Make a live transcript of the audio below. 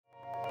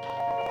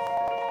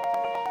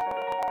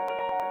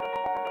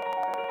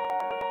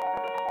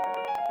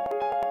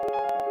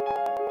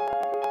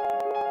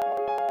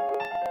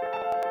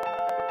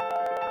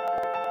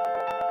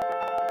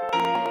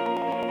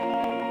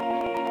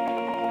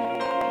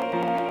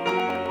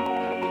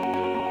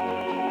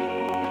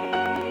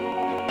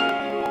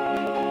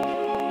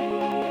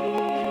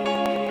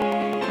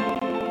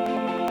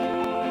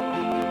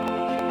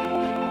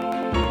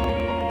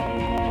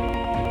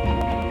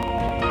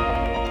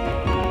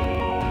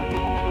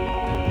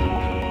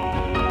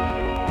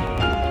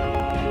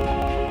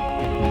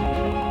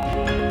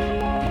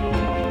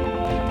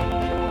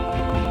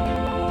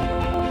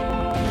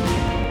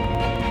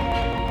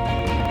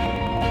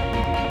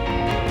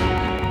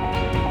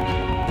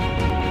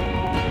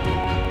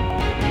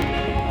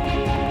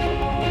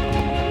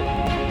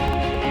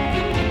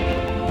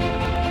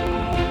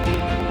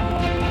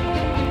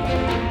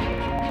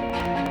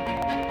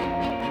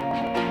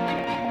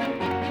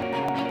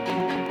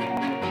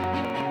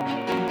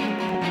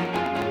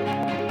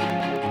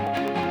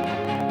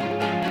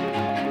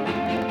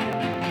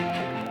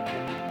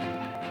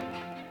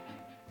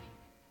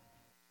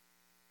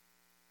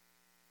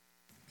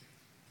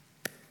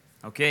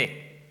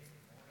Okay.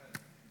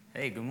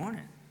 Hey, good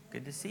morning.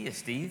 Good to see you,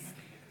 Steve.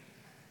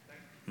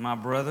 My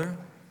brother.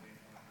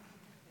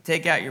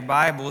 Take out your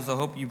Bibles. I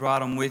hope you brought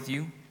them with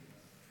you.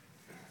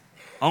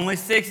 Only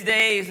 6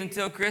 days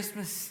until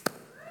Christmas.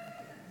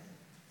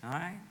 All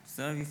right.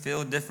 Some of you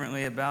feel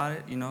differently about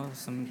it. You know,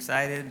 some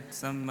excited,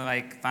 some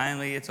like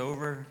finally it's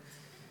over.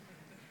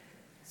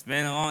 It's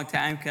been a long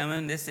time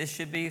coming. This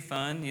should be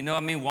fun. You know,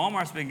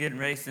 Walmart's been getting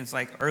ready since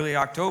like early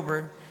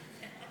October.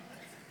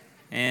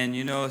 And,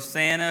 you know,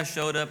 Santa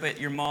showed up at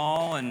your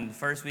mall, and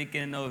first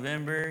weekend in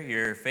November,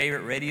 your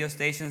favorite radio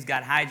stations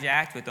got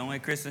hijacked with only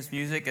Christmas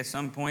music at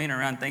some point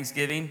around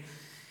Thanksgiving.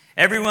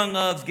 Everyone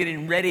loves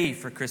getting ready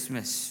for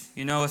Christmas.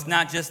 You know, it's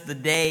not just the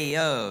day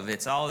of,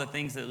 it's all the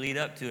things that lead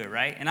up to it,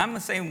 right? And I'm the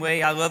same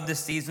way. I love this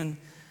season.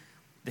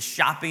 The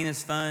shopping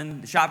is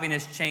fun. The shopping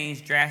has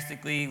changed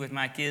drastically with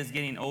my kids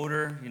getting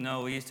older. You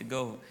know, we used to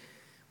go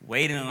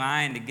wait in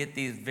line to get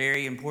these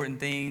very important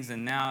things,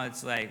 and now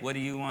it's like, what do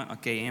you want?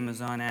 Okay,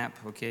 Amazon app,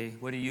 okay.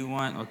 What do you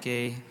want?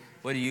 Okay.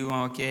 What do you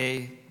want?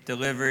 Okay.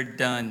 Delivered,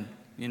 done.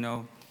 You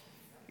know,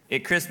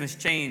 Christmas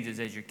changes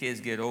as your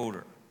kids get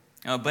older.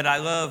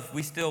 But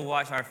we still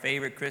watch our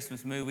favorite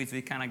Christmas movies.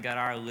 We kind of got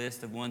our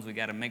list of ones we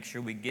got to make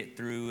sure we get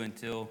through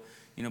until,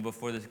 you know,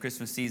 before the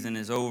Christmas season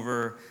is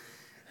over.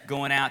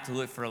 Going out to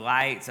look for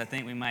lights. I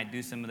think we might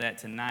do some of that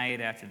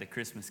tonight after the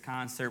Christmas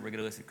concert. We're going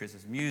to listen to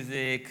Christmas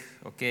music,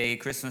 okay,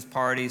 Christmas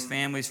parties,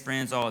 families,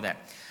 friends, all of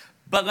that.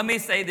 But let me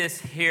say this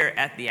here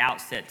at the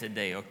outset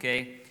today,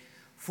 okay?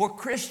 For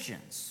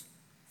Christians,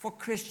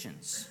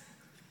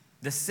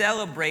 the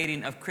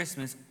celebrating of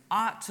Christmas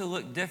ought to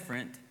look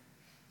different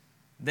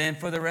than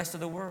for the rest of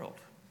the world.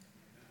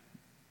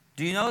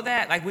 Do you know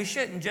that? Like, we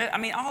shouldn't just,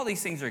 all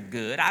these things are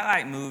good. I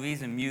like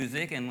movies and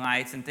music and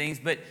lights and things,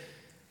 but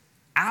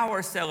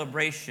our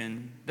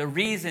celebration, the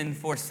reason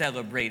for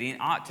celebrating,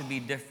 ought to be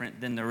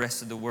different than the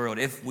rest of the world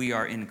if we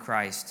are in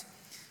Christ.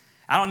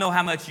 I don't know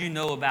how much you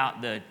know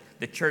about the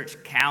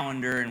church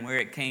calendar and where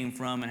it came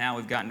from and how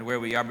we've gotten to where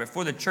we are, but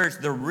for the church,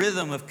 the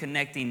rhythm of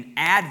connecting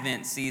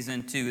Advent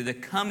season to the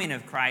coming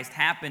of Christ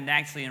happened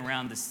actually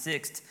around the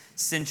 6th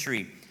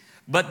century.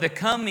 But the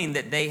coming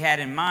that they had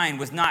in mind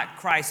was not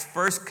Christ's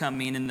first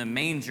coming in the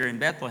manger in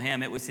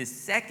Bethlehem. It was his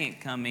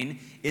second coming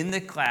in the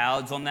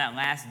clouds on that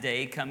last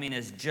day, coming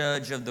as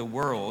judge of the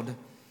world.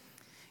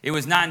 It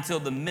was not until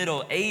the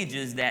Middle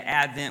Ages that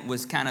Advent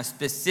was kind of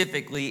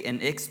specifically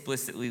and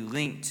explicitly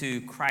linked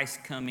to Christ's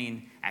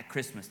coming at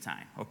Christmas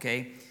time,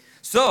 okay?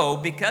 So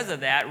because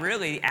of that,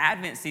 really,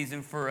 Advent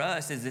season for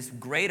us is this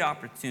great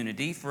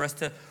opportunity for us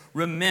to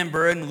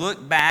remember and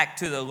look back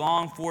to the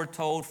long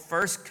foretold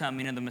first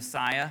coming of the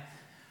Messiah,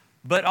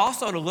 but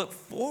also to look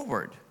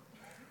forward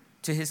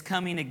to his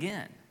coming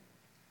again.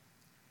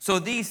 So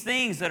these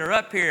things that are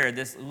up here,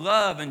 this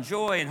love and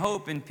joy and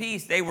hope and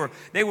peace, they were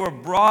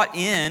brought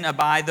in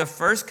by the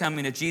first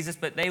coming of Jesus,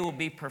 but they will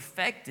be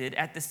perfected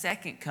at the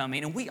second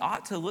coming, and we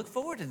ought to look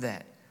forward to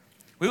that.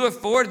 We look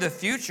forward to the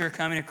future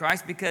coming of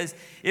Christ because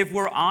if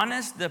we're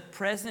honest, the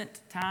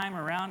present time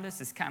around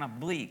us is kind of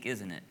bleak,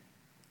 isn't it?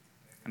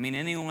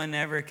 Anyone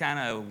ever kind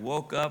of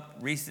woke up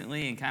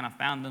recently and kind of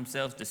found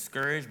themselves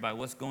discouraged by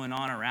what's going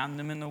on around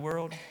them in the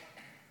world?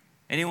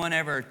 Anyone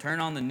ever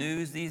turn on the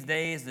news these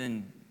days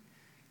and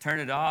turn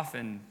it off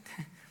and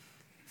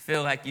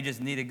feel like you just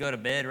need to go to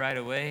bed right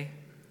away?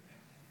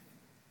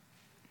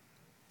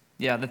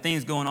 Yeah, the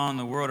things going on in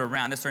the world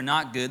around us are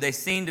not good. They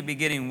seem to be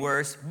getting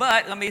worse.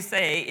 But let me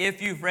say,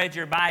 if you've read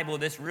your Bible,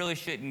 this really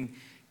shouldn't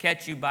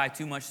catch you by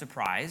too much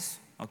surprise.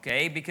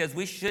 Okay, because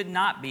we should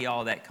not be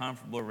all that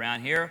comfortable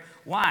around here.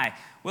 Why?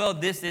 Well,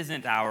 this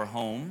isn't our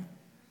home.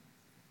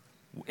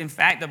 In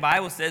fact, the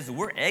Bible says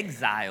we're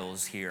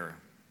exiles here,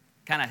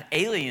 kind of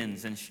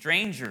aliens and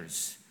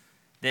strangers,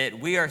 that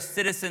we are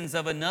citizens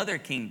of another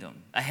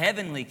kingdom, a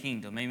heavenly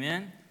kingdom.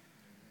 Amen?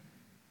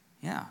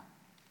 Yeah.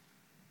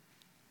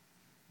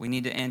 We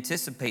need to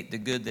anticipate the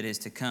good that is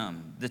to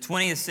come. The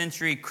 20th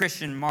century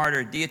Christian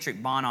martyr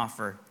Dietrich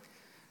Bonhoeffer,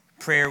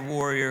 prayer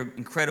warrior,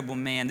 incredible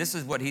man, this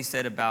is what he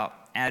said about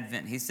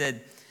Advent. He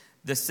said,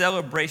 the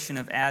celebration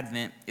of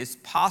Advent is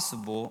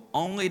possible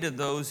only to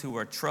those who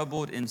are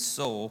troubled in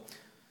soul,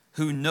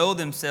 who know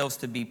themselves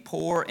to be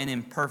poor and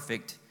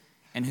imperfect,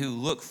 and who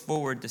look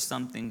forward to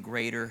something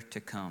greater to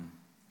come.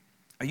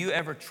 Are you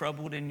ever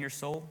troubled in your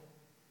soul?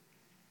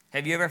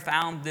 Have you ever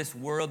found this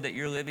world that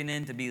you're living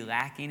in to be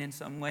lacking in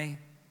some way?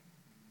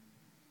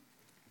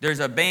 There's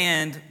a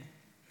band,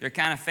 they're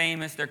kind of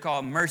famous. They're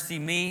called Mercy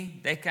Me.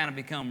 They kind of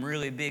become a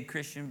really big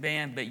Christian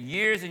band. But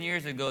years and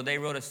years ago, they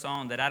wrote a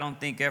song that I don't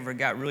think ever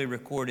got really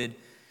recorded.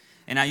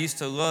 And I used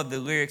to love the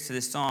lyrics to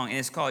this song. And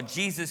it's called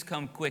Jesus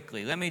Come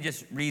Quickly. Let me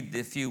just read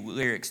the few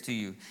lyrics to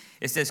you.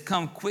 It says,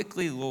 come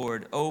quickly,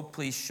 Lord. Oh,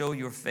 please show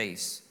your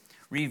face.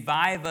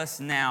 Revive us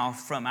now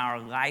from our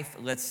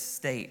lifeless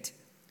state.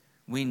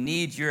 We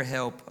need your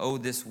help. Oh,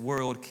 this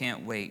world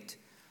can't wait.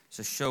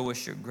 So show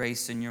us your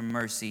grace and your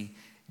mercy.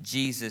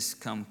 Jesus,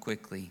 come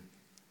quickly.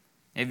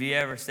 Have you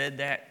ever said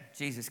that?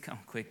 Jesus, come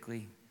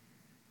quickly.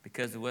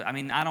 Because of what,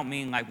 I don't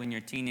mean like when your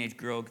teenage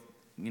girl,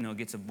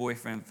 gets a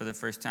boyfriend for the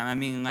first time.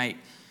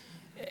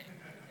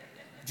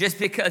 just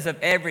because of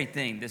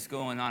everything that's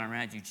going on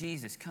around you.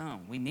 Jesus,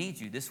 come. We need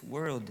you. This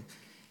world,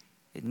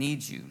 it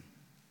needs you.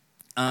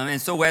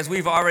 And so as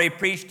we've already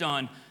preached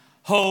on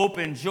hope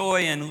and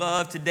joy and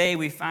love, today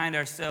we find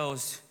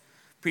ourselves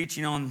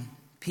preaching on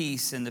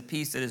peace and the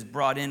peace that is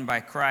brought in by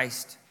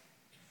Christ.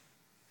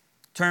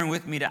 Turn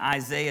with me to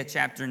Isaiah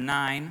chapter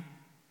 9,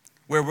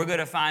 where we're going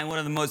to find one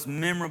of the most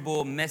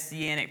memorable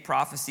messianic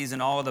prophecies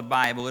in all of the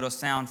Bible. It'll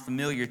sound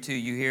familiar to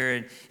you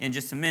here in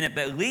just a minute.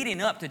 But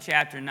leading up to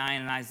chapter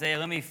 9 in Isaiah,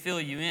 let me fill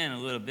you in a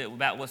little bit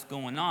about what's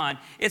going on.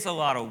 It's a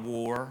lot of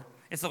war.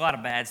 It's a lot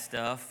of bad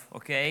stuff,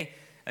 okay?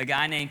 A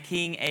guy named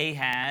King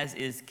Ahaz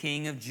is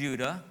king of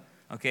Judah,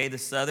 okay, the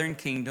southern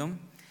kingdom.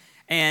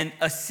 And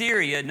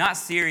Assyria, not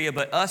Syria,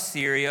 but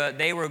Assyria,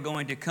 they were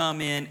going to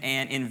come in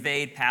and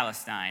invade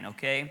Palestine,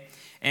 okay?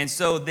 And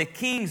so the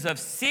kings of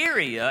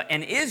Syria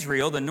and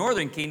Israel, the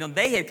northern kingdom,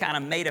 they had kind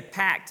of made a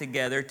pact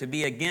together to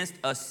be against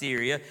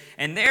Assyria.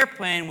 And their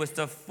plan was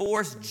to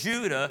force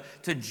Judah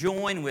to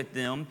join with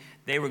them.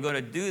 They were going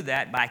to do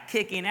that by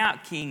kicking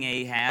out King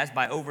Ahaz,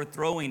 by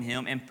overthrowing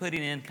him and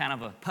putting in kind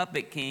of a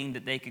puppet king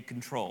that they could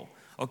control.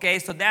 Okay,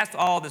 so that's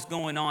all that's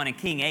going on in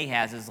King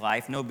Ahaz's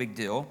life, no big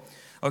deal.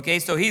 Okay,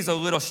 so he's a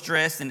little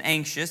stressed and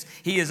anxious.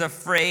 He is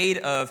afraid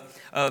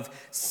of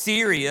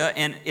Syria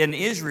and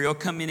Israel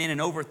coming in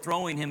and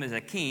overthrowing him as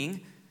a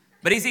king.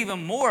 But he's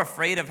even more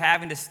afraid of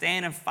having to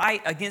stand and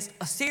fight against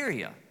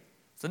Assyria.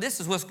 So this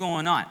is what's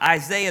going on.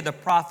 Isaiah the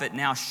prophet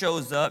now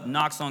shows up,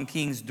 knocks on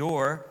King's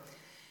door.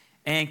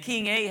 And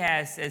King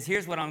Ahaz says,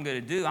 here's what I'm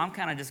going to do. I'm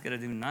kind of just going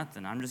to do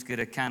nothing. I'm just going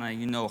to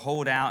kind of,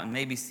 hold out and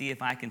maybe see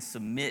if I can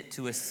submit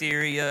to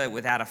Assyria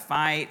without a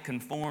fight,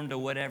 conform to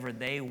whatever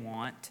they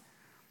want.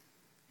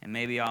 And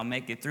maybe I'll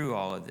make it through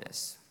all of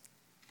this.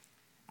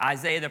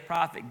 Isaiah the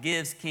prophet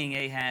gives King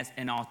Ahaz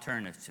an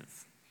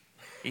alternative.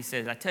 He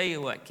says, I tell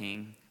you what,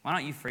 King, why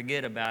don't you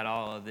forget about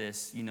all of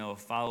this,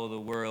 follow the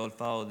world,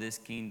 follow this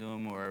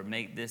kingdom, or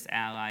make this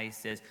ally. He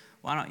says,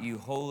 why don't you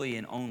wholly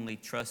and only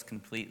trust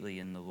completely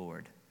in the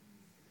Lord?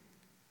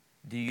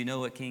 Do you know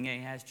what King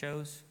Ahaz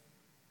chose?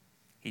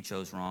 He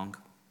chose wrong.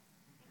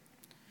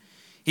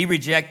 He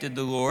rejected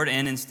the Lord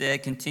and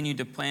instead continued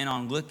to plan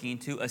on looking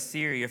to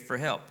Assyria for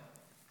help.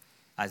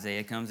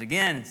 Isaiah comes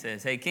again and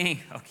says, hey, King,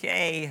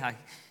 okay, I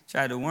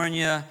tried to warn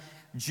you.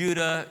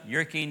 Judah,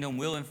 your kingdom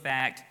will in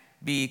fact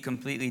be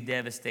completely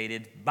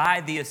devastated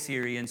by the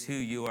Assyrians who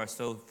you are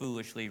so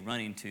foolishly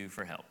running to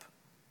for help.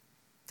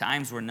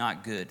 Times were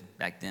not good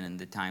back then in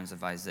the times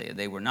of Isaiah.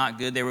 They were not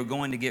good. They were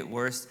going to get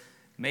worse,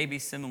 maybe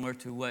similar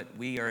to what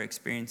we are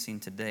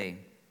experiencing today.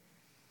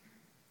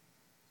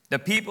 The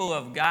people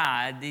of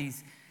God,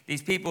 these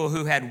people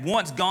who had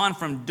once gone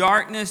from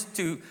darkness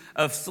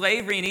of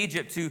slavery in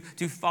Egypt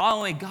to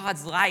following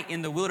God's light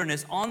in the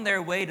wilderness on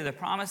their way to the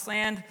promised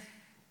land,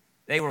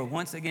 they were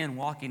once again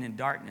walking in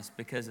darkness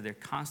because of their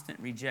constant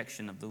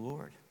rejection of the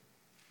Lord.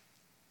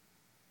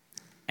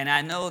 And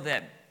I know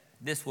that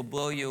this will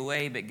blow you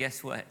away, but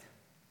guess what?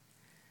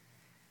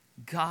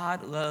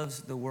 God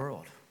loves the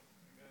world,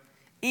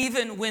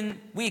 even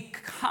when we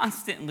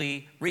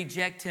constantly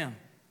reject him.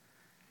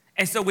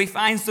 And so we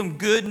find some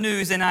good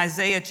news in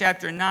Isaiah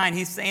chapter 9.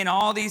 He's saying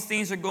all these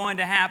things are going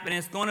to happen.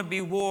 It's going to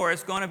be war.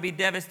 It's going to be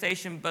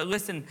devastation. But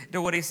listen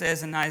to what he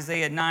says in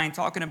Isaiah 9,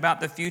 talking about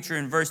the future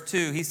in verse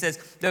 2. He says,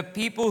 the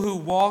people who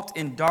walked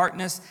in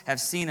darkness have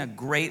seen a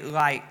great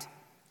light.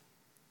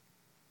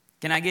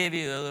 Can I give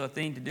you a little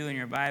thing to do in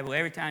your Bible?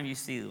 Every time you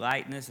see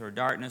lightness or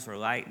darkness or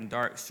light and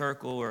dark,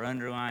 circle or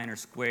underline or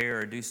square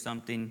or do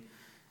something,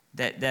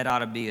 that ought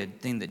to be a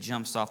thing that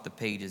jumps off the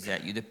pages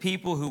at you. The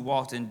people who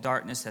walked in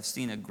darkness have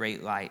seen a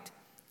great light.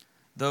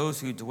 Those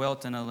who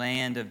dwelt in a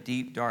land of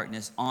deep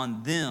darkness,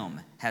 on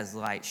them has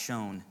light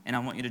shone. And I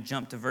want you to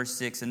jump to verse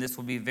 6, and this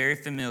will be very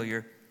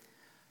familiar.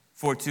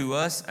 For to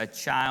us a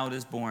child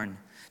is born,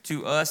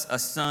 to us a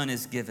son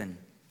is given,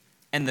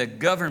 and the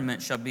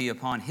government shall be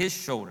upon his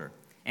shoulder,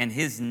 and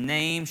his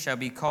name shall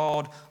be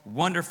called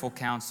Wonderful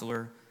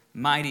Counselor,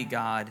 Mighty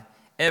God,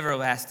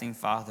 Everlasting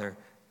Father,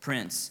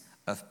 Prince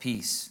of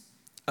Peace.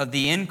 Of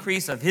the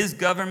increase of his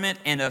government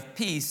and of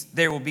peace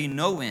there will be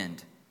no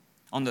end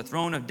on the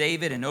throne of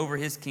David and over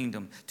his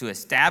kingdom, to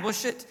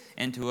establish it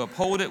and to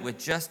uphold it with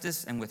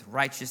justice and with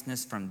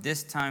righteousness from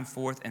this time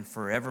forth and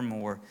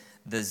forevermore.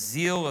 The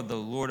zeal of the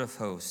Lord of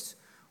hosts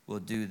will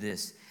do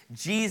this.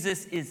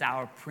 Jesus is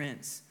our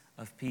Prince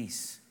of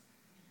Peace.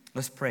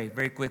 Let's pray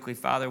very quickly.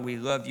 Father, we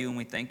love you and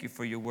we thank you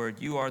for your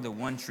word. You are the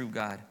one true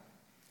God.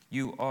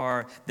 You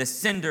are the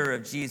sender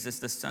of Jesus,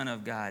 the Son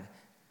of God,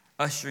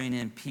 ushering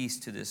in peace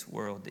to this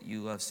world that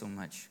you love so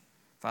much.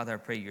 Father, I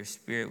pray your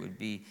Spirit would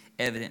be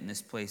evident in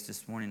this place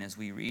this morning as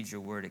we read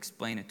your word.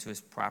 Explain it to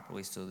us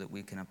properly so that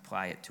we can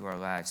apply it to our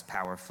lives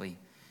powerfully.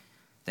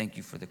 Thank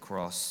you for the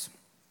cross.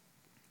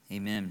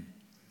 Amen.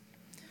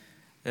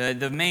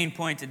 The main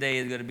point today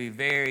is going to be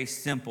very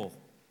simple.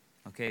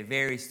 Okay,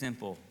 very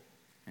simple.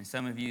 And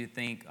some of you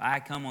think, I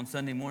come on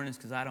Sunday mornings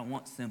because I don't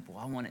want simple.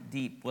 I want it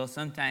deep. Well,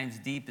 sometimes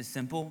deep is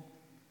simple,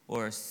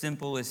 or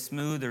simple is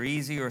smooth or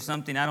easy or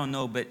something. I don't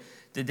know. But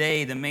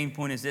today, the main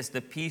point is this.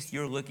 The peace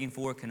you're looking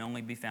for can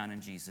only be found in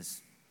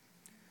Jesus.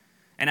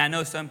 And I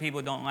know some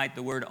people don't like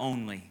the word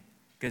only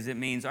because it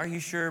means, are you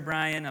sure,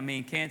 Brian? I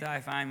mean, can't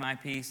I find my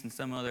peace in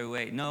some other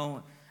way?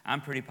 No, I'm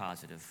pretty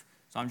positive.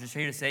 So I'm just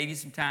here to save you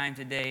some time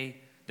today.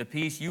 The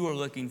peace you are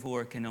looking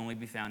for can only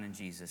be found in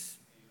Jesus.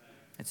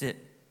 That's it.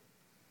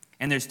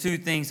 And there's two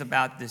things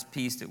about this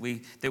peace that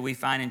we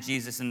find in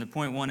Jesus. And the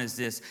point one is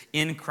this: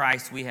 in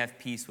Christ we have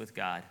peace with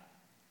God.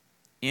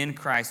 In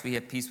Christ we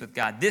have peace with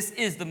God. This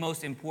is the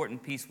most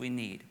important peace we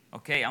need.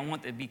 Okay, I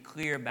want to be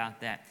clear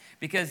about that.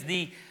 Because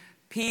the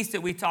peace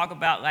that we talk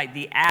about, like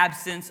the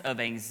absence of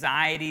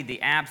anxiety,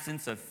 the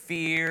absence of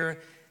fear,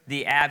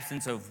 the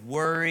absence of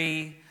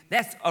worry,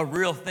 that's a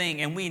real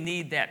thing, and we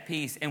need that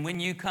peace. And when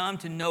you come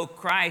to know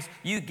Christ,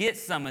 you get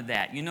some of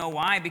that. You know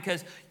why?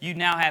 Because you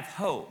now have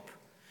hope.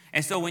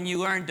 And so when you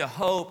learn to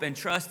hope and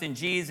trust in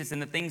Jesus and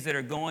the things that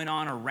are going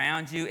on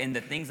around you and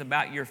the things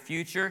about your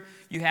future,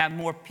 you have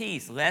more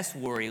peace, less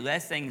worry,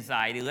 less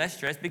anxiety, less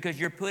stress, because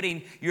you're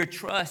putting your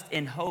trust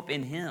and hope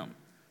in Him.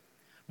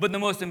 But the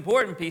most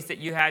important peace that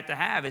you have to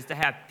have is to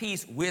have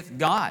peace with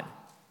God.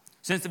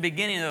 Since the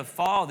beginning of the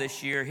fall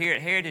this year, here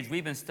at Heritage,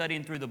 we've been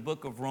studying through the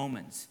book of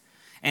Romans.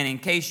 And in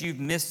case you've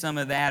missed some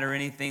of that or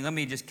anything, let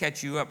me just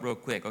catch you up real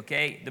quick,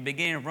 okay? The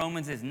beginning of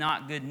Romans is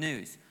not good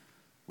news.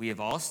 We have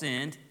all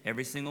sinned,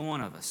 every single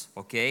one of us,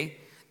 okay?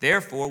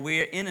 Therefore,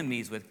 we are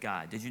enemies with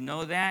God. Did you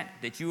know that?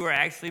 That you were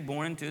actually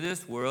born into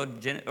this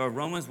world.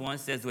 Romans 1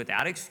 says,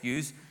 without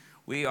excuse,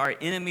 we are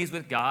enemies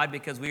with God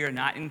because we are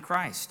not in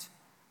Christ.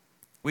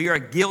 We are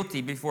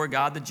guilty before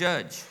God the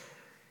judge.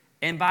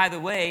 And by the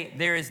way,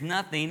 there is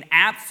nothing,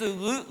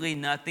 absolutely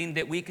nothing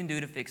that we can do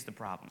to fix the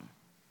problem.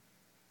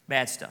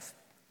 Bad stuff.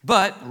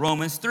 But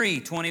Romans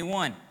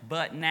 3:21,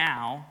 but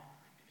now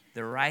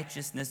the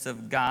righteousness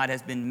of God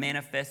has been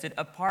manifested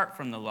apart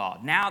from the law.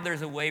 Now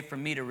there's a way for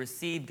me to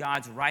receive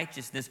God's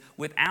righteousness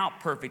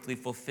without perfectly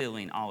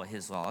fulfilling all of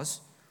His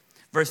laws.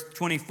 Verse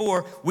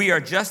 24, we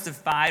are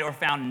justified or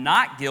found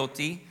not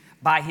guilty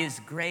by His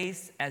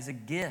grace as a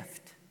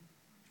gift.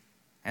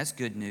 That's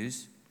good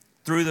news.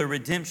 Through the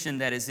redemption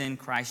that is in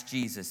Christ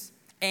Jesus.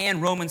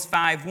 And Romans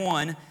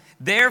 5:1,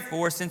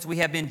 therefore, since we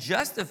have been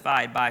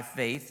justified by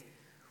faith,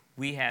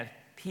 we have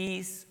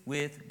peace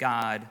with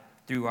God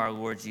through our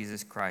Lord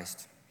Jesus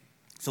Christ.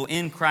 So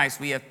in Christ,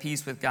 we have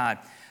peace with God.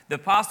 The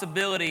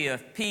possibility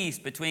of peace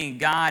between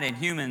God and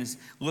humans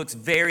looks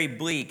very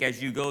bleak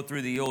as you go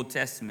through the Old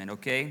Testament,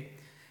 okay?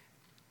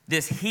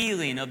 This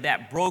healing of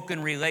that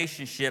broken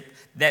relationship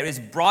that is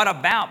brought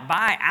about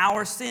by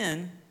our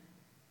sin,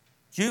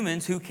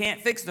 humans who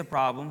can't fix the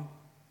problem.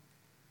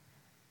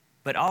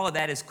 But all of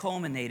that is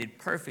culminated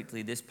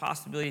perfectly, this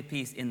possibility of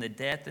peace, in the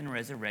death and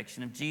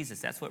resurrection of Jesus.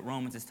 That's what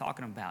Romans is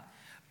talking about.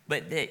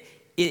 But that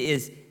it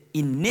is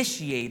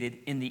initiated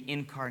in the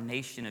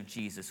incarnation of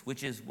Jesus,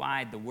 which is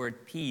why the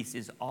word peace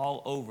is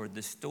all over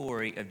the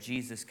story of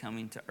Jesus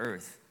coming to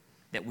earth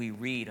that we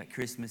read at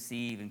Christmas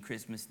Eve and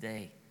Christmas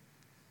Day.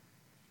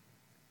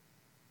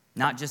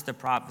 Not just a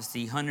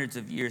prophecy hundreds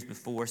of years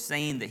before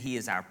saying that He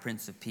is our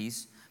Prince of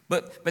Peace.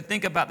 But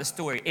think about the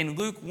story. In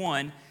Luke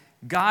 1,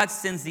 God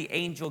sends the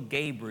angel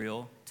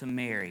Gabriel to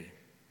Mary.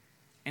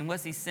 And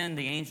what's He send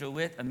the angel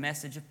with? A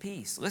message of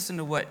peace. Listen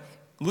to what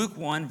Luke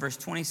 1, verse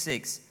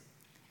 26.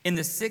 In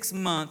the 6th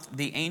month,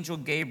 the angel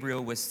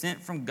Gabriel was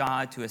sent from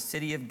God to a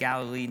city of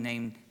Galilee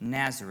named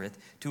Nazareth,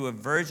 to a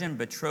virgin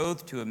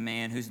betrothed to a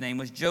man whose name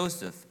was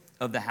Joseph,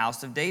 of the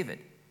house of David.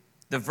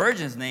 The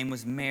virgin's name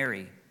was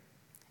Mary.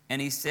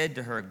 And he said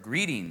to her,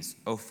 greetings,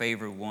 O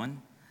favored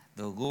one,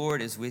 the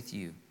Lord is with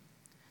you.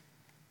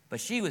 But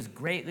she was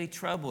greatly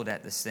troubled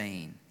at the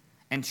saying,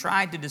 and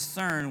tried to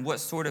discern what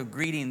sort of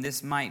greeting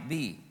this might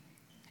be.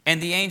 And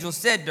the angel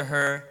said to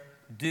her,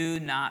 do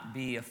not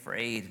be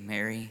afraid,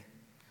 Mary,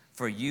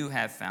 for you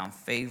have found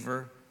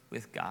favor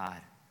with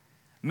God.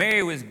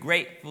 Mary was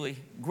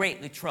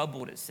greatly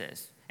troubled, it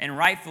says. And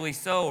rightfully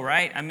so,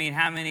 right? I mean,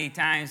 how many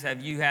times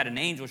have you had an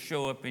angel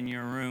show up in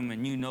your room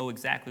and you know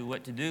exactly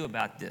what to do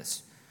about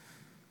this?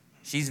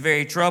 She's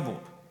very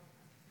troubled.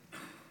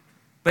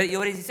 But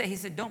what did He say? He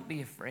said, don't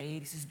be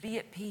afraid. He says, be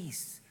at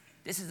peace.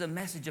 This is a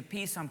message of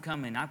peace I'm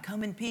coming. I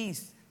come in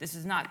peace. This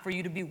is not for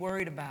you to be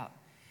worried about.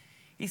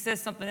 He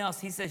says something else.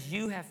 He says,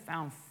 you have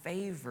found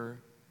favor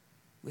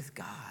with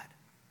God.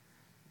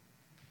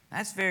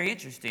 That's very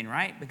interesting,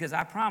 right? Because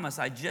I promise,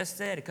 I just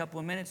said a couple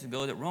of minutes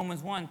ago that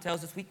Romans 1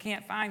 tells us we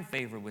can't find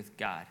favor with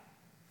God.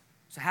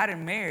 So how did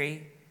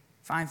Mary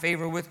find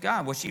favor with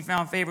God? Well, she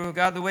found favor with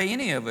God the way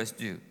any of us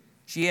do.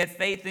 She had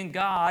faith in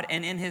God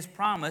and in His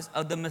promise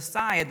of the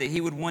Messiah that He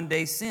would one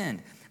day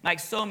send. Like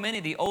so many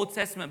of the Old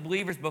Testament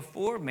believers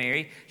before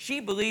Mary,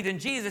 she believed in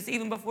Jesus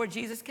even before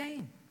Jesus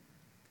came.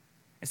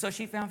 And so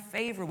she found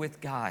favor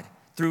with God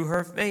through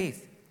her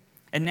faith.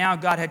 And now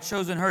God had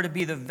chosen her to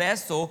be the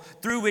vessel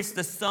through which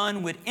the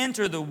Son would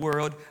enter the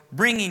world,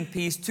 bringing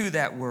peace to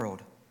that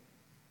world.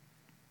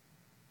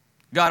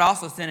 God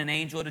also sent an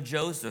angel to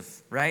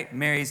Joseph, right?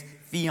 Mary's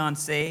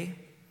fiancé.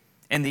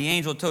 And the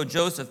angel told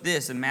Joseph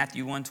this in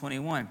Matthew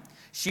 1:21.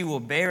 She will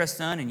bear a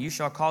son, and you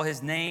shall call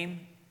his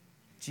name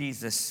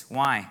Jesus.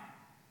 Why?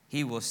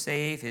 He will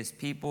save his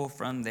people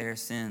from their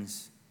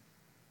sins.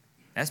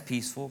 That's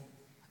peaceful.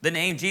 The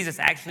name Jesus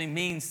actually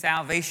means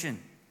salvation.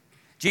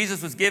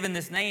 Jesus was given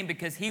this name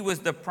because he was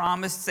the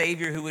promised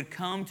Savior who would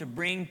come to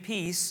bring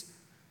peace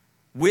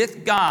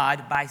with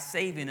God by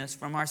saving us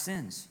from our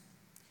sins.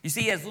 You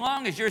see, as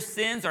long as your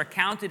sins are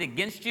counted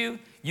against you,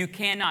 you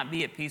cannot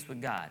be at peace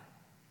with God.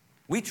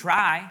 We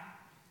try.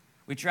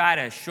 We try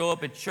to show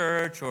up at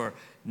church or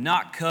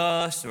not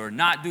cuss or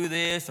not do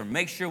this or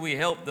make sure we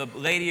help the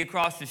lady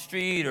across the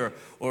street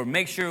or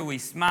make sure we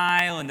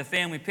smile in the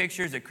family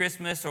pictures at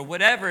Christmas or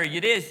whatever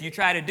it is you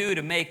try to do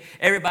to make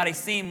everybody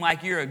seem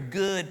like you're a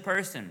good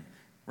person,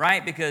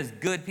 right? Because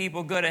good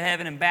people go to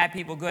heaven and bad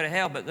people go to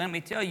hell. But let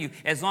me tell you,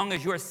 as long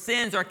as your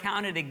sins are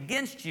counted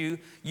against you,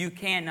 you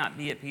cannot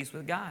be at peace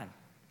with God.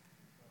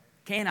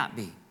 Cannot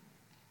be.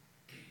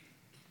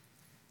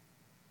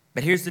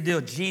 But here's the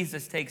deal.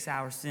 Jesus takes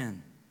our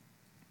sin.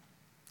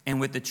 And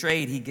with the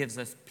trade, he gives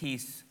us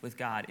peace with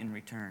God in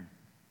return.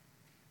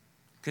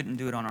 Couldn't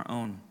do it on our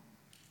own.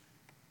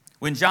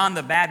 When John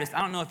the Baptist,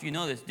 I don't know if you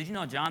know this, did you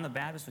know John the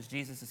Baptist was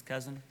Jesus'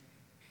 cousin?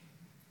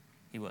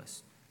 He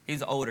was. He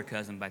was an older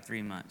cousin by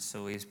 3 months,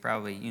 so he's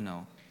probably,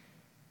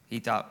 he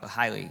thought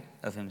highly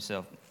of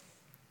himself.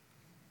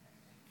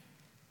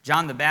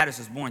 John the Baptist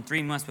was born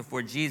 3 months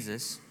before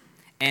Jesus,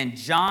 and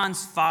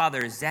John's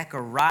father,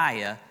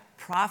 Zechariah,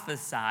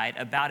 prophesied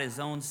about his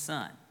own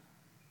son,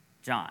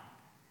 John.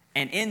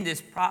 And in this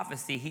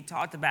prophecy, he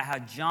talked about how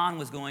John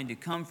was going to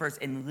come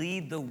first and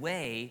lead the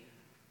way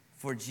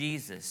for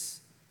Jesus.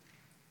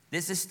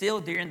 This is still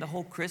during the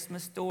whole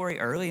Christmas story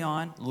early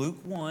on, Luke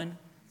 1,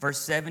 verse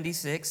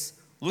 76.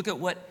 Look at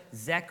what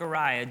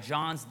Zechariah,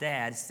 John's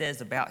dad,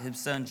 says about his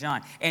son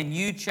John. And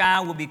you,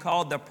 child, will be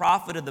called the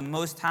prophet of the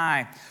Most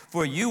High,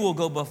 for you will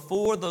go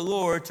before the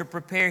Lord to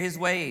prepare his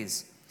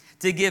ways,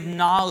 to give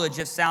knowledge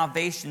of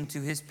salvation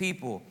to his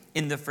people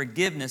in the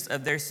forgiveness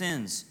of their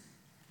sins,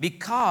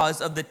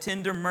 because of the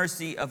tender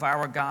mercy of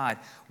our God,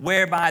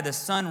 whereby the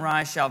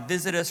sunrise shall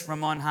visit us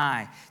from on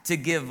high, to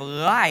give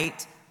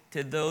light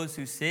to those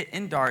who sit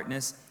in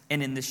darkness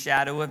and in the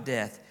shadow of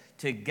death,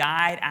 to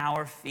guide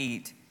our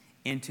feet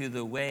into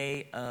the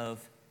way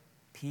of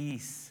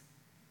peace.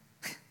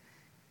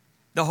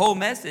 The whole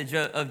message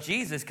of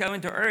Jesus coming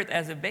to earth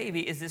as a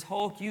baby is this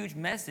whole huge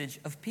message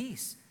of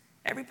peace.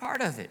 Every part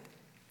of it.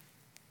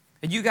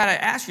 And you got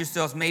to ask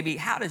yourselves maybe,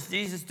 how does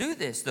Jesus do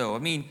this though? I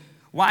mean,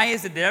 why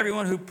is it that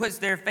everyone who puts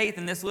their faith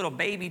in this little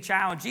baby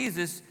child,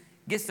 Jesus,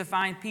 gets to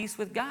find peace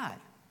with God?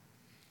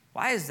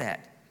 Why is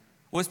that?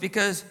 Well, it's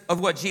because of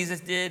what Jesus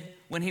did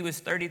when he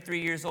was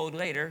 33 years old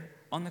later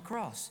on the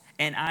cross.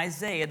 And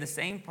Isaiah, the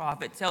same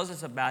prophet, tells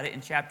us about it in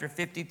chapter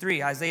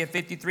 53. Isaiah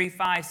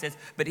 53:5 says,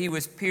 but he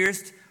was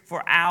pierced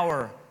for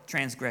our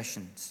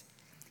transgressions.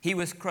 He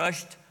was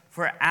crushed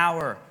for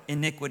our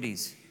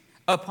iniquities.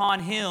 Upon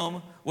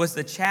him was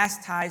the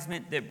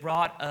chastisement that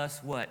brought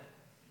us what?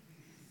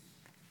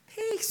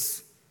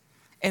 Peace.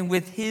 And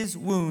with his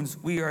wounds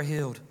we are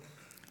healed.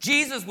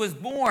 Jesus was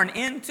born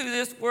into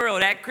this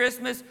world at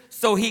Christmas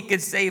so he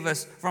could save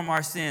us from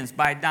our sins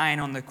by dying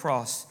on the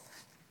cross.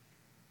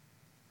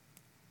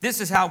 This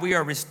is how we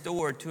are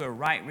restored to a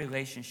right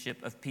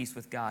relationship of peace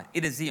with God.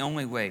 It is the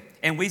only way.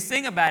 And we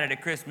sing about it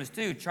at Christmas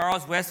too.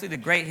 Charles Wesley, the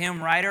great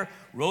hymn writer,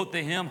 wrote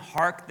the hymn,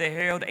 Hark the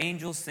Herald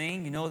Angels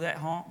Sing. You know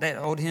that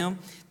old hymn?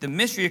 The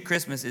mystery of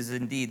Christmas is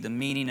indeed the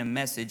meaning and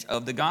message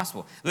of the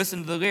gospel.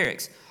 Listen to the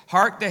lyrics.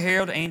 Hark the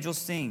herald angels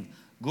sing.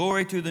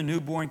 Glory to the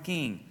newborn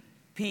King.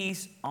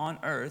 Peace on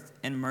earth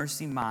and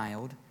mercy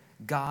mild.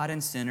 God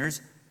and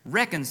sinners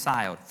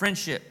reconciled.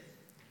 Friendship.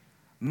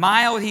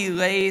 Mild he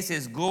lays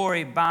his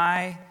glory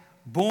by,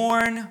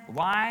 born,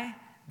 why?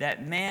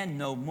 That man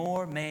no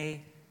more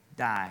may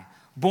die.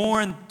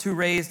 Born to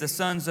raise the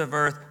sons of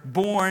earth,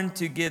 born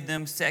to give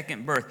them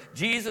second birth.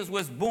 Jesus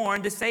was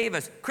born to save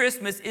us.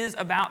 Christmas is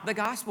about the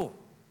gospel.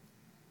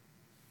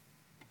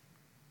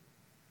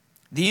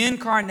 The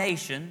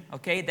incarnation,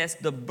 okay, that's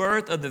the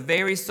birth of the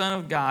very Son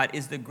of God,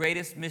 is the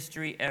greatest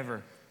mystery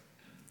ever.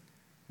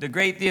 The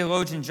great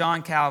theologian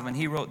John Calvin,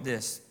 he wrote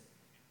this.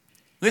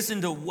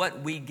 Listen to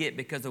what we get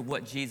because of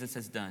what Jesus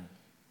has done.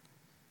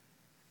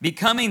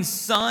 Becoming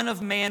Son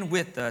of Man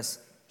with us,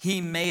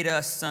 he made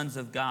us sons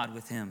of God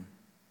with him.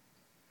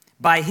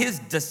 By his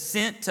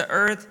descent to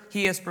earth,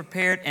 he has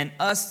prepared an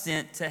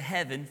ascent to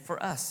heaven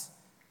for us.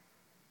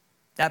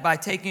 That by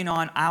taking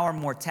on our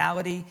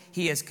mortality,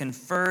 he has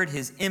conferred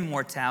his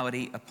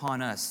immortality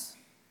upon us.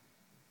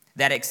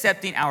 That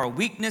accepting our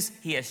weakness,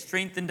 he has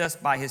strengthened us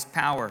by his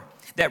power.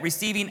 That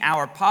receiving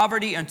our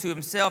poverty unto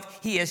himself,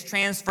 he has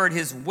transferred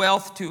his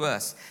wealth to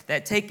us.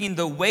 That taking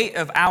the weight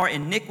of our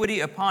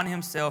iniquity upon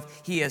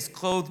himself, he has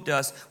clothed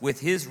us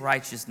with his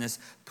righteousness,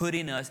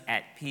 putting us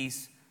at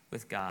peace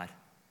with God.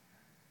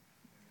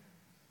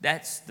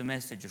 That's the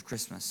message of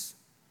Christmas.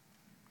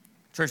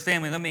 Church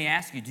family, let me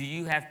ask you, do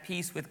you have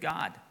peace with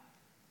God?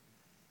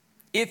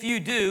 If you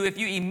do, if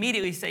you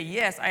immediately say,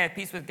 yes, I have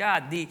peace with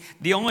God,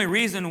 the only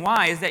reason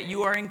why is that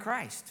you are in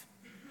Christ.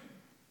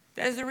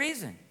 That is the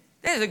reason.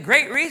 That is a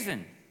great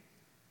reason.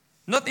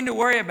 Nothing to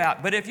worry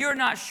about. But if you're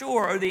not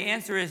sure or the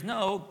answer is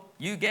no,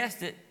 You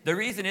guessed it. The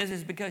reason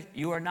is because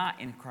you are not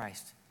in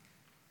Christ.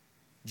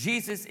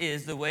 Jesus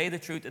is the way, the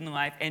truth, and the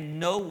life, and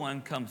no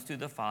one comes to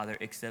the Father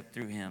except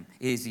through him.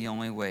 It is the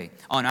only way.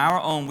 On our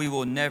own, we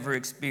will never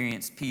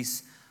experience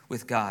peace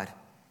with God.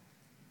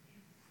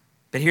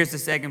 But here's the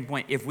second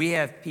point. If we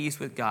have peace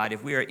with God,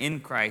 if we are in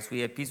Christ, we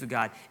have peace with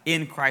God.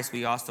 In Christ,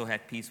 we also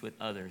have peace with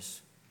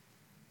others.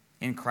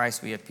 In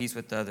Christ, we have peace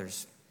with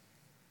others.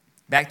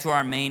 Back to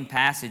our main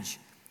passage.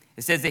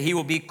 It says that he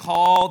will be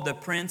called the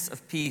Prince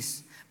of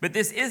Peace. But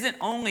this isn't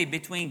only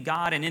between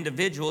God and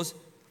individuals.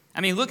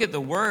 I mean, look at the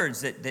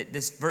words that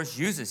this verse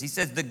uses. He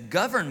says, the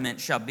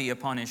government shall be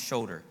upon his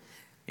shoulder.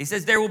 He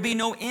says, there will be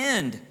no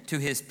end to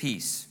his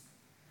peace.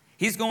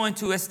 He's going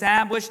to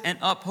establish and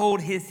uphold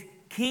his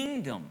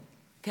kingdom.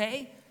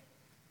 Okay?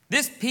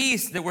 This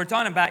peace that we're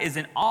talking about is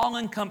an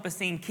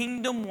all-encompassing,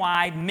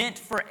 kingdom-wide, meant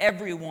for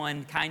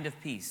everyone kind of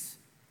peace.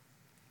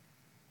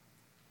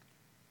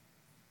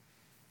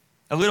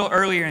 A little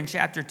earlier in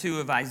chapter 2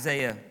 of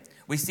Isaiah,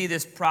 we see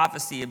this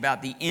prophecy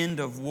about the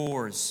end of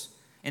wars.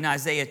 In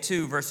Isaiah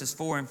 2, verses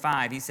 4 and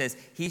 5, he says,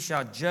 he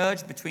shall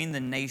judge between the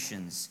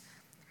nations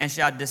and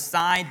shall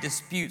decide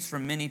disputes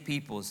from many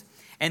peoples.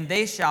 And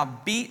they shall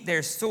beat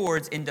their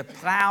swords into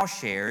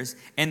plowshares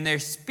and their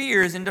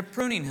spears into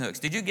pruning hooks.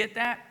 Did you get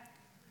that?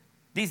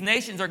 These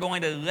nations are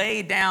going to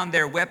lay down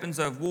their weapons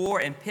of war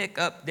and pick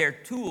up their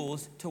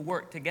tools to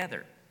work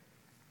together.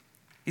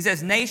 He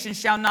says, nation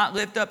shall not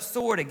lift up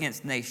sword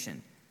against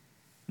nation.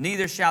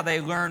 Neither shall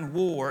they learn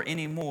war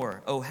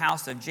anymore. O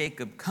house of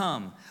Jacob,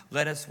 come,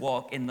 let us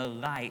walk in the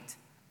light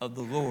of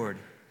the Lord.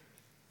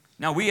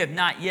 Now, we have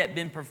not yet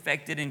been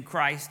perfected in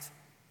Christ.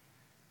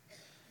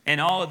 And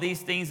all of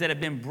these things that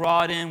have been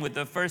brought in with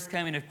the first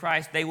coming of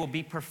Christ, they will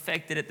be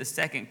perfected at the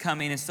second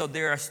coming. And so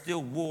there are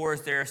still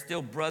wars. There are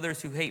still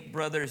brothers who hate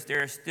brothers.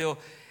 There are still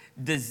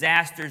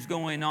disasters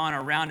going on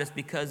around us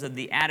because of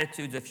the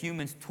attitudes of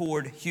humans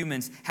toward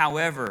humans.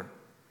 However,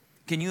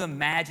 can you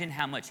imagine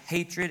how much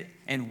hatred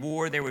and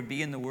war there would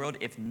be in the world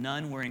if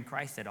none were in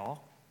Christ at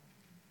all?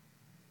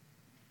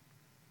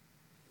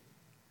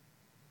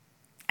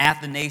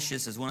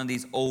 Athanasius is one of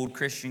these old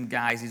Christian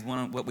guys. He's one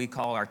of what we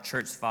call our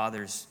church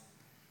fathers.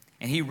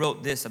 And he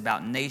wrote this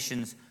about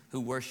nations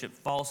who worship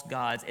false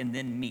gods and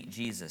then meet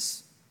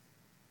Jesus.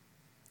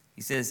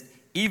 He says,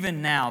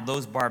 even now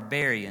those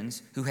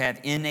barbarians who have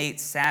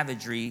innate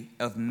savagery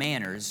of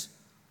manners,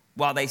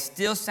 while they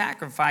still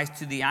sacrifice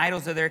to the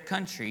idols of their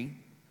country,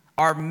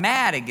 are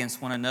mad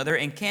against one another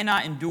and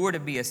cannot endure to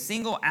be a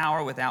single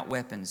hour without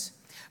weapons.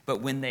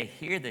 But when they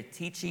hear the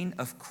teaching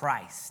of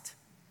Christ,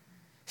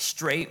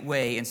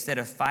 straightway, instead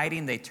of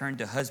fighting, they turn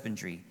to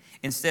husbandry.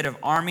 Instead of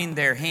arming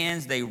their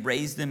hands, they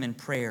raise them in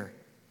prayer.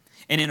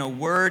 And in a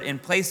word, in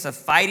place of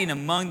fighting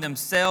among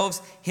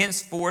themselves,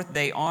 henceforth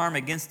they arm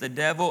against the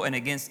devil and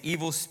against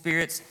evil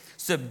spirits,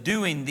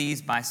 subduing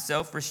these by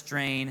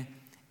self-restraint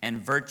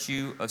and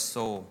virtue of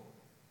soul.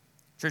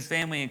 Church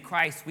family, in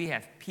Christ, we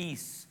have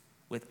peace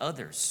with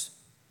others.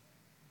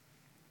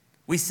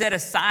 We set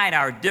aside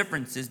our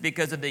differences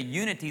because of the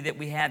unity that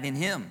we have in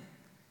him.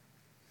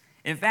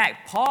 In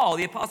fact, Paul,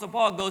 the Apostle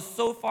Paul, goes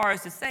so far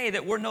as to say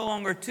that we're no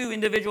longer two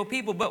individual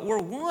people, but we're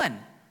one.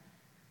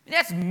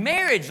 That's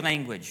marriage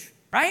language,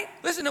 right?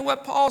 Listen to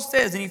what Paul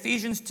says in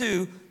Ephesians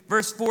 2,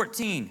 verse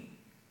 14.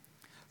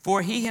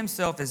 For he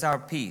himself is our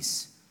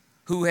peace,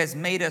 who has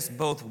made us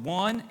both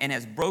one and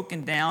has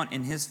broken down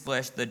in his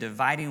flesh the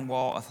dividing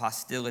wall of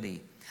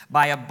hostility,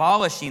 by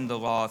abolishing the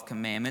law of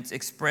commandments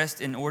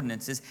expressed in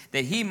ordinances,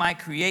 that he might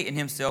create in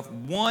himself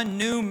one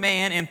new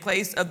man in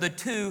place of the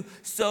two,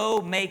 so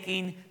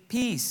making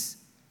peace,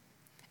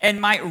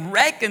 and might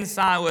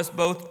reconcile us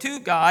both to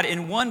God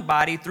in one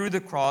body through the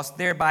cross,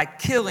 thereby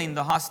killing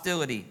the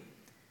hostility.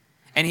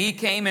 And he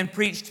came and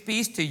preached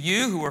peace to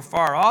you who were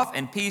far off,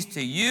 and peace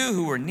to you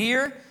who were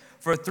near,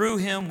 for through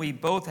him we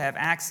both have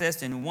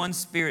access in one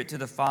spirit to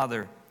the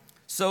Father.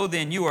 So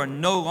then you are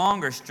no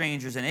longer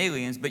strangers and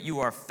aliens, but you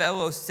are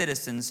fellow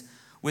citizens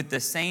with the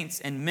saints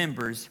and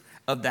members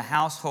of the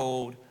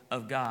household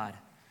of God.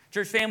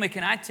 Church family,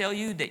 can I tell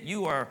you that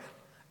you are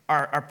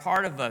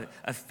part of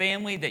a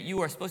family that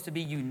you are supposed to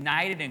be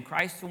united in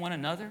Christ to one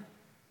another?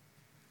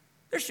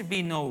 There should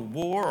be no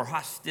war or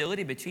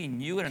hostility between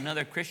you and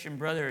another Christian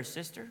brother or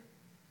sister.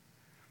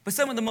 But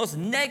some of the most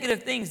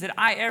negative things that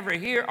I ever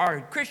hear are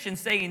Christians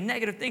saying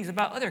negative things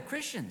about other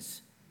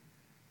Christians.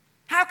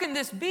 How can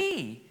this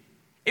be?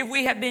 If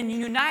we have been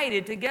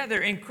united together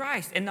in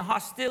Christ and the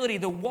hostility,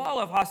 the wall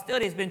of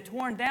hostility has been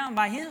torn down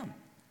by him.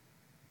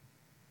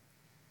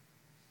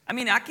 I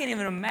mean, I can't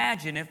even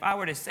imagine if I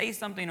were to say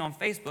something on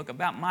Facebook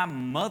about my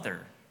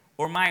mother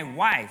or my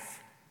wife.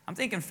 I'm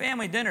thinking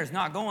family dinner is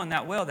not going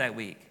that well that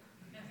week.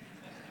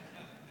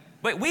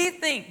 But we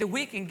think that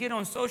we can get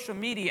on social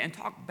media and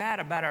talk bad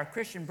about our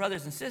Christian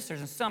brothers and sisters,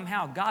 and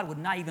somehow God would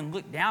not even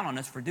look down on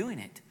us for doing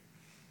it.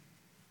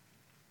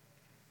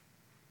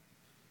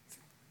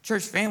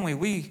 Church family,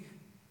 we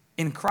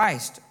in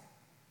Christ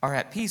are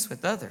at peace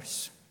with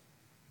others.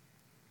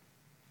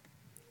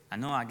 I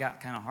know I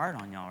got kind of hard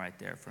on y'all right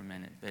there for a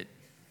minute, but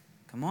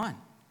come on.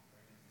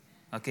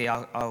 Okay,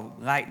 I'll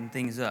lighten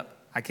things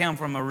up. I come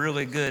from a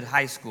really good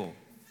high school.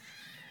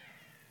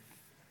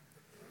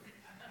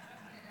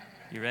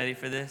 You ready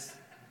for this?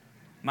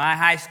 My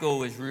high school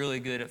was really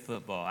good at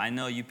football. I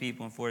know you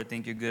people in Florida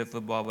think you're good at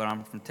football, but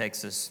I'm from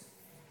Texas.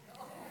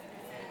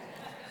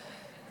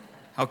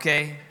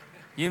 Okay?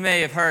 You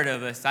may have heard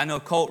of us. I know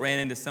Colt ran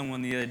into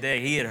someone the other day.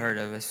 He had heard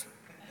of us.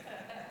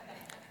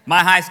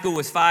 My high school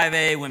was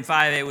 5A when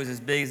 5A was as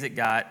big as it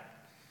got.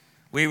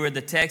 We were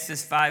the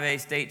Texas 5A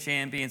state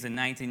champions in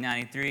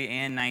 1993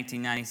 and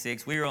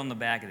 1996. We were on the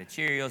back of the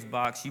Cheerios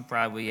box. You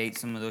probably ate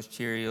some of those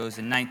Cheerios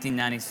in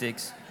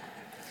 1996.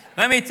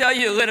 Let me tell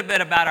you a little bit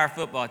about our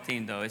football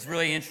team, though. It's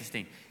really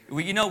interesting.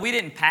 We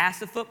didn't pass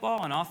the football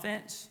on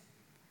offense.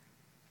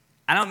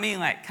 I don't mean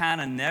like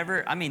kind of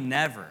never. I mean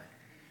never.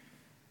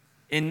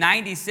 In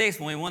 96,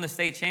 when we won the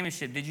state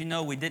championship, did you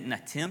know we didn't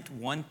attempt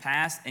one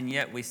pass, and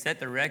yet we set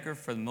the record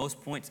for the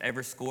most points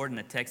ever scored in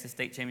a Texas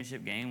state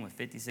championship game with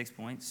 56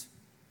 points?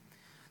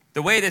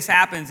 The way this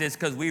happens is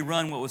because we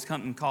run what was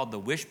something called the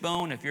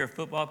wishbone. If you're a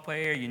football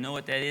player, you know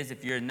what that is.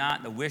 If you're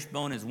not, the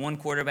wishbone is one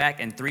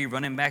quarterback and 3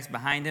 running backs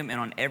behind him, and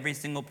on every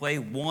single play,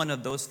 one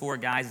of those 4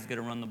 guys is going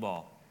to run the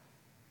ball.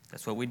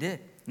 That's what we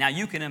did. Now,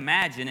 you can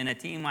imagine in a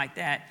team like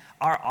that,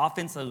 our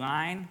offensive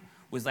line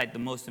was like the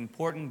most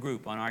important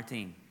group on our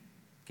team.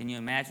 Can you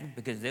imagine?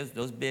 Because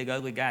those big,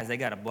 ugly guys, they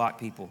got to block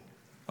people,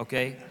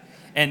 okay?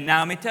 And now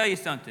let me tell you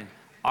something.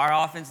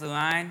 Our offensive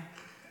line,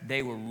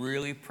 they were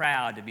really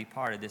proud to be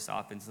part of this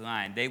offensive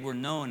line. They were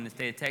known in the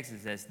state of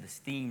Texas as the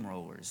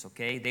steamrollers,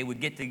 okay? They would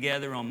get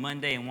together on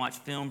Monday and watch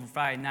film for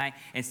Friday night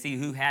and see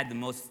who had the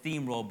most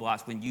steamroll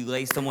blocks when you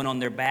lay someone on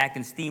their back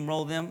and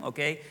steamroll them,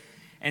 okay?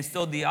 And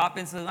so the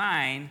offensive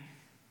line,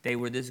 they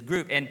were this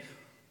group. And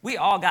we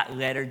all got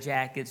letter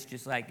jackets,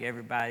 just like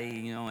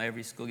everybody,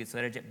 every school gets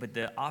letter jackets. But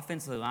the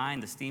offensive line,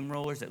 the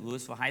steamrollers at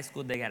Louisville High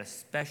School, they got a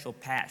special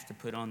patch to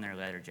put on their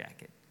letter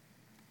jacket.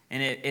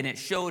 And it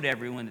showed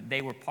everyone that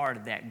they were part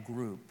of that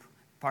group,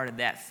 part of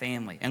that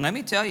family. And let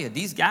me tell you,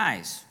 these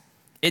guys,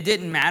 it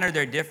didn't matter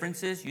their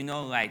differences,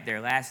 like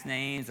their last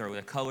names or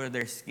the color of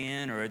their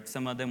skin, or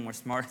some of them were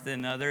smarter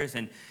than others.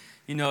 And,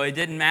 it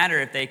didn't matter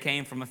if they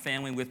came from a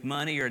family with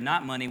money or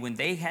not money. When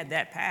they had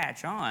that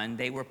patch on,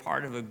 they were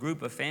part of a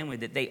group of family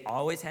that they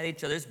always had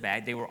each other's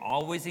back. They were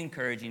always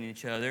encouraging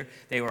each other.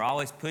 They were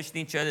always pushing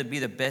each other to be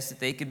the best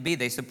that they could be.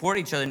 They support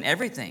each other in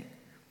everything.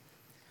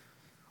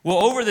 Well,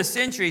 over the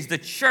centuries, the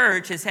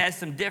church has had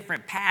some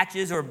different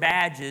patches or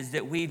badges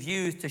that we've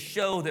used to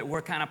show that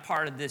we're kind of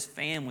part of this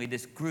family,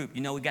 this group.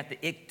 We got the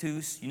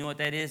ictus. You know what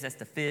that is? That's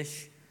the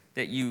fish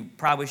that you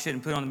probably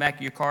shouldn't put on the back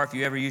of your car if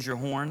you ever use your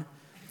horn.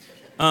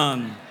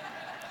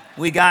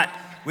 We got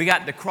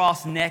the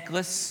cross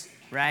necklace,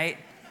 right?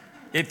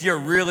 If you're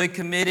really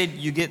committed,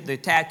 you get the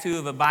tattoo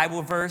of a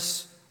Bible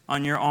verse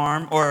on your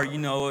arm. Or,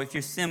 if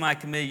you're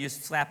semi-committed, you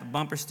just slap a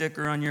bumper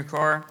sticker on your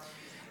car.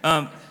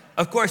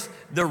 Of course,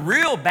 the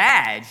real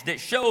badge that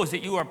shows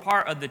that you are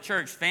part of the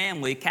church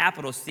family,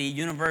 capital C,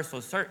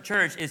 Universal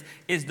Church,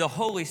 is the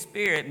Holy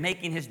Spirit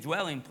making his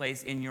dwelling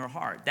place in your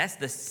heart. That's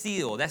the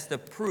seal. That's the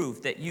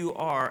proof that you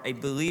are a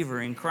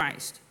believer in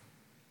Christ.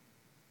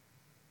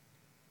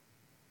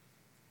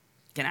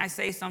 Can I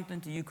say something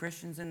to you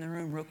Christians in the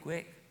room real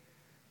quick?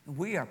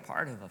 We are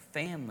part of a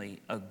family,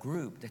 a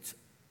group that's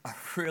a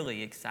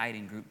really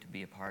exciting group to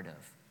be a part of.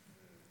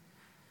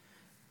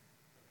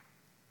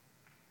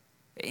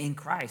 In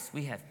Christ,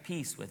 we have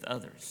peace with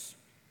others.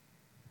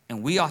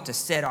 And we ought to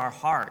set our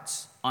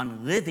hearts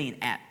on living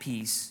at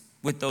peace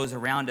with those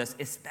around us,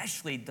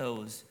 especially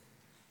those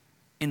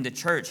in the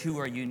church who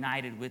are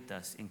united with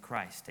us in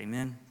Christ.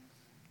 Amen?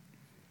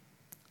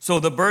 So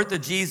the birth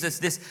of Jesus,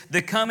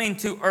 the coming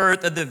to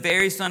earth of the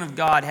very Son of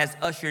God, has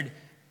ushered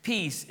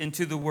peace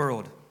into the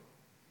world.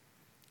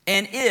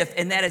 And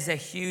that is a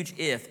huge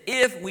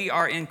if we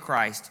are in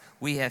Christ,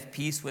 we have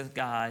peace with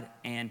God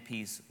and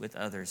peace with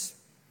others.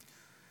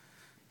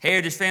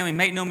 Heritage family,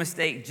 make no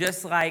mistake,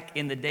 just like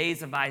in the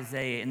days of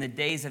Isaiah, in the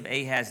days of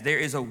Ahaz, there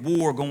is a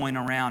war going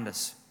around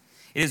us.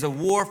 It is a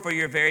war for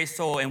your very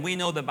soul. And we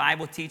know the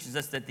Bible teaches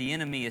us that the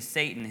enemy is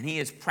Satan, and he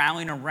is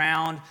prowling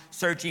around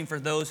searching for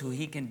those who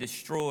he can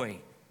destroy.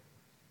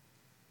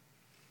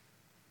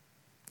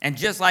 And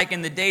just like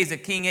in the days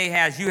of King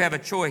Ahaz, you have a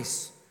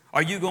choice.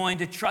 Are you going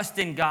to trust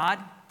in God,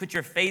 put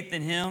your faith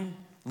in him,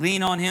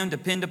 lean on him,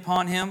 depend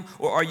upon him,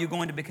 or are you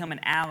going to become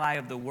an ally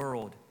of the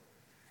world?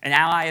 An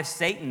ally of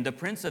Satan, the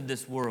prince of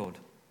this world?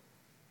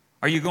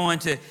 Are you going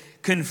to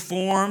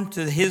conform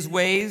to his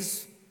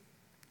ways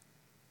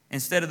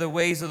instead of the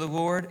ways of the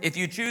Lord? If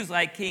you choose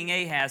like King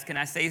Ahaz, can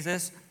I say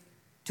this?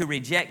 To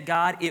reject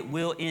God, it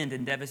will end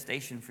in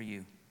devastation for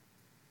you.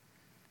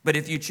 But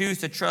if you choose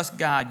to trust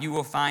God, you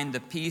will find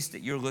the peace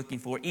that you're looking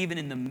for, even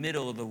in the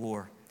middle of the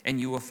war, and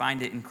you will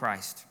find it in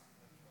Christ.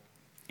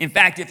 In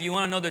fact, if you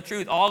want to know the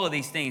truth, all of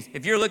these things,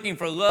 if you're looking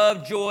for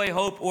love, joy,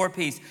 hope, or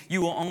peace,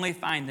 you will only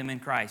find them in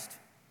Christ.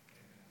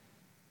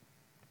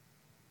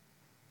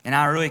 And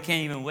I really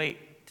can't even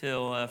wait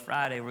till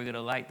Friday. We're going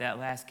to light that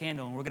last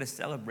candle, and we're going to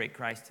celebrate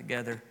Christ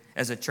together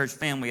as a church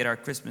family at our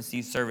Christmas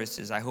Eve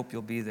services. I hope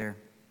you'll be there.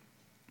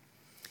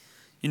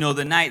 You know,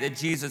 the night that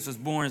Jesus was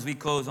born, as we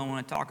close, I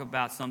want to talk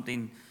about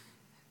something.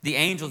 The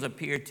angels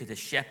appeared to the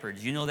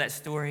shepherds. You know that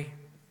story?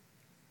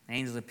 The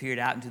angels appeared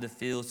out into the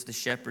fields to the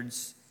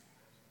shepherds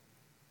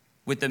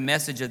with the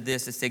message of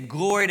this. It said,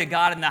 glory to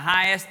God in the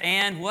highest,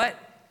 and what?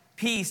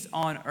 Peace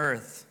on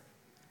earth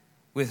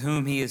with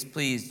whom he is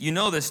pleased. You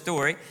know the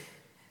story.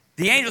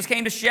 The angels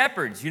came to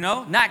shepherds,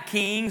 not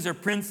kings or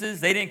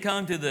princes. They didn't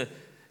come to the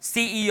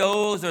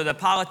CEOs or the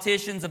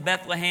politicians of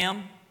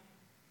Bethlehem.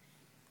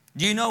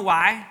 Do you know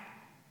why?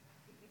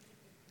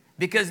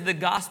 Because the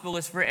gospel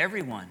is for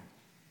everyone,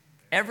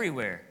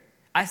 everywhere.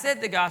 I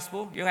said the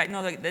gospel. You're like,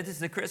 no, this is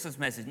the Christmas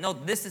message. No,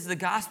 this is the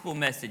gospel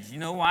message. You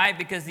know why?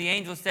 Because the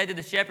angels said to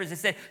the shepherds, they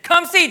said,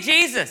 come see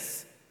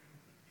Jesus,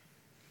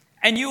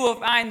 and you will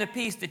find the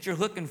peace that you're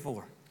looking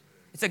for.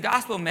 It's a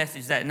gospel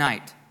message that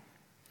night.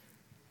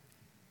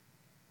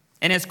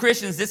 And as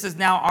Christians, this is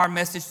now our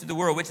message to the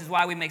world, which is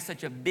why we make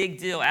such a big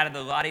deal out of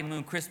the Lottie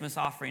Moon Christmas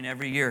offering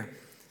every year.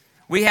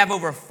 We have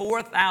over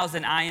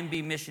 4,000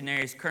 IMB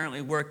missionaries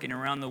currently working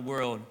around the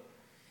world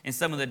in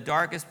some of the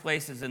darkest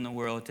places in the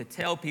world to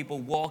tell people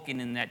walking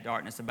in that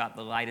darkness about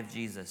the light of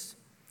Jesus.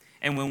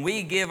 And when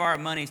we give our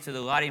monies to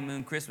the Lottie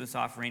Moon Christmas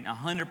offering,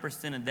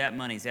 100% of that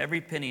money,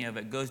 every penny of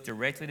it, goes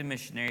directly to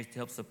missionaries to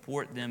help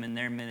support them in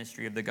their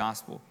ministry of the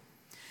gospel.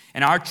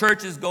 And our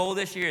church's goal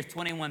this year is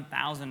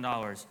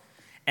 $21,000.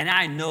 And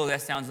I know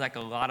that sounds like a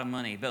lot of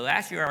money, but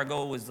last year our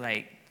goal was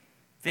like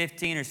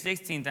 15 or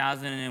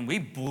 16,000, and we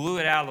blew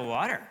it out of the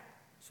water.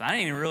 So I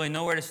didn't even really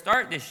know where to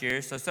start this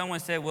year. So someone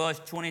said, well, it's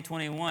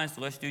 2021, so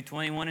let's do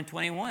 21 and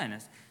 21.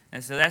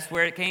 And so that's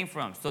where it came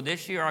from. So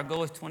this year our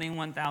goal is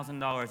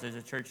 $21,000 as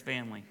a church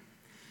family.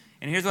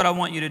 And here's what I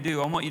want you to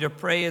do. I want you to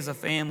pray as a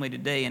family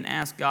today and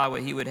ask God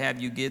what he would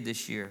have you give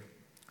this year.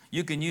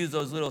 You can use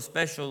those little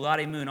special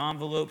Lottie Moon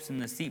envelopes in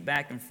the seat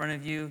back in front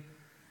of you,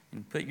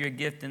 and put your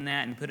gift in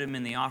that and put them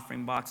in the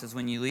offering boxes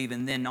when you leave.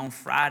 And then on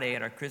Friday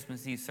at our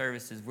Christmas Eve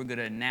services, we're going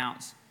to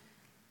announce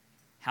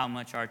how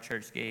much our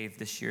church gave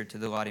this year to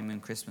the Lottie Moon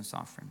Christmas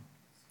offering.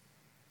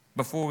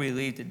 Before we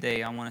leave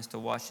today, I want us to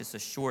watch just a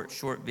short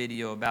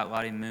video about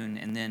Lottie Moon,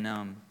 and then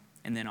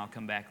I'll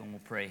come back and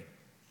we'll pray.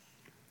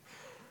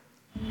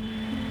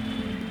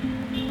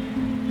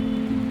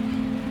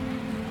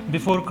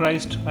 Before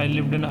Christ, I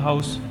lived in a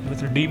house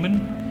with a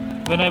demon.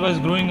 When I was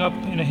growing up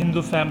in a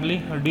Hindu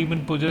family, a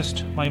demon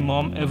possessed my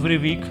mom every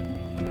week.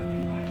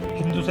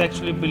 Hindus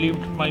actually believed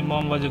my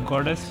mom was a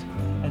goddess,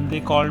 and they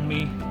called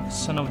me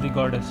son of the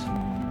goddess.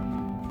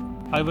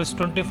 I was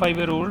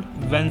 25-year-old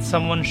when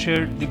someone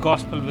shared the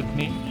gospel with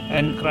me,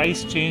 and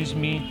Christ changed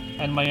me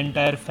and my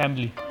entire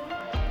family.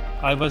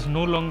 I was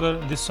no longer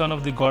the son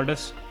of the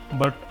goddess,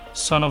 but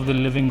son of the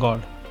living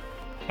God.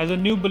 As a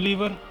new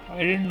believer,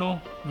 I didn't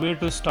know where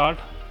to start,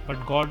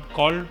 but God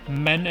called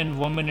men and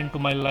women into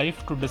my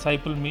life to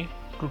disciple me,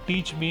 to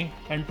teach me,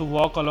 and to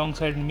walk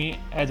alongside me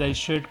as I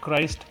shared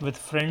Christ with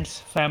friends,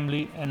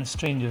 family, and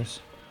strangers.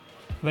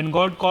 When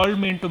God called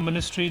me into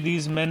ministry,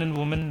 these men and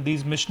women,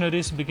 these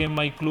missionaries became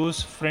my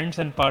close friends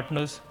and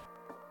partners.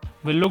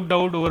 We looked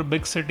out over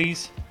big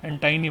cities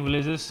and tiny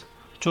villages,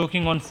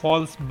 choking on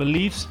false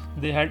beliefs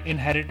they had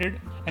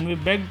inherited, and we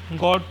begged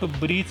God to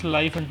breathe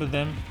life into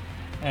them,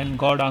 and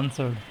God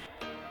answered.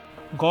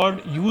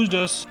 God used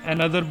us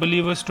and other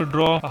believers to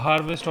draw a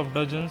harvest of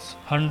dozens,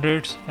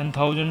 hundreds, and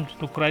thousands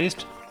to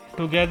Christ.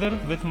 Together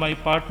with my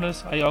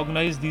partners, I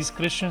organized these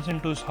Christians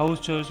into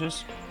house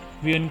churches.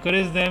 We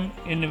encouraged them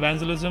in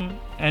evangelism,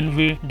 and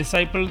we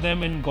discipled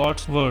them in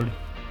God's word.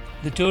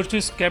 The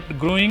churches kept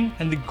growing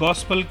and the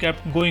gospel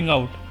kept going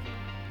out.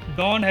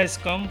 Dawn has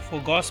come for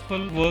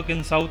gospel work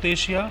in South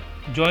Asia.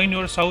 Join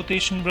your South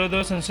Asian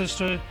brothers and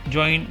sisters.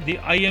 Join the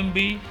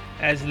IMB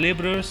as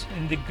laborers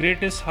in the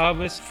greatest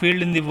harvest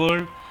field in the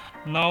world.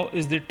 Now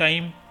is the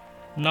time.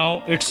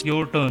 Now it's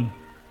your turn.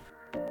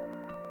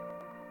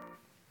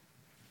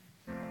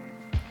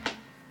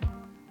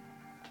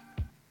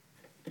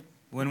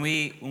 When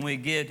we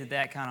give to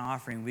that kind of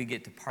offering, we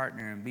get to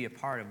partner and be a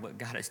part of what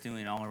God is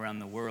doing all around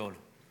the world.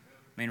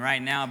 I mean,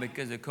 right now,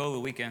 because of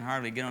COVID, we can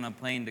hardly get on a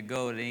plane to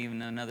go to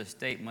even another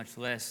state, much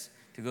less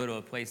to go to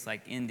a place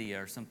like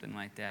India or something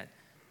like that.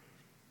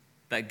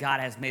 But God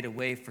has made a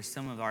way for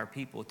some of our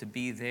people to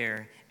be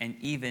there, and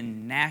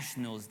even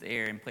nationals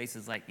there in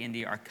places like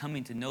India are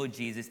coming to know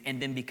Jesus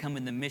and then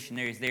becoming the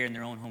missionaries there in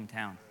their own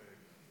hometown.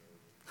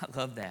 I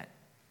love that.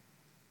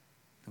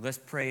 Let's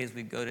pray as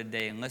we go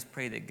today, and let's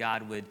pray that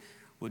God would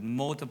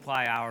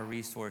multiply our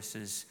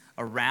resources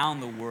around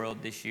the world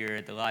this year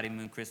at the Lottie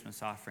Moon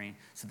Christmas offering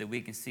so that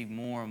we can see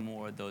more and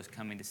more of those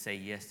coming to say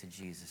yes to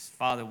Jesus.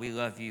 Father, we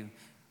love you.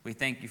 We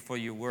thank you for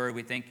your word.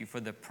 We thank you for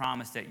the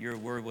promise that your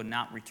word will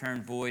not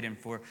return void, and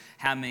for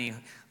how many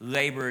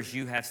laborers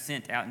you have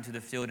sent out into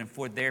the field and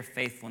for their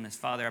faithfulness.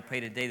 Father, I pray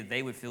today that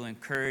they would feel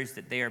encouraged,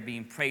 that they are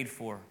being prayed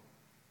for,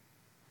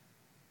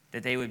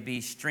 that they would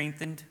be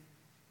strengthened,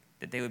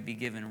 that they would be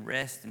given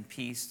rest and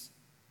peace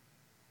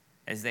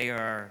as they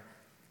are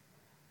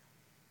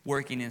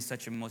working in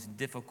such a most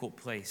difficult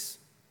place.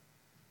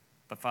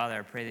 But Father,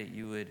 I pray that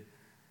you would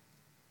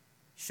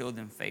show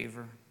them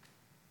favor,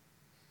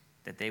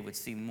 that they would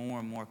see more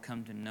and more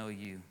come to know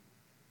you,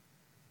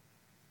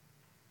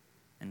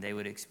 and they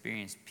would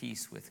experience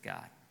peace with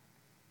God.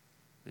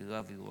 We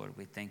love you, Lord.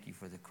 We thank you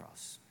for the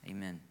cross.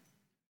 Amen.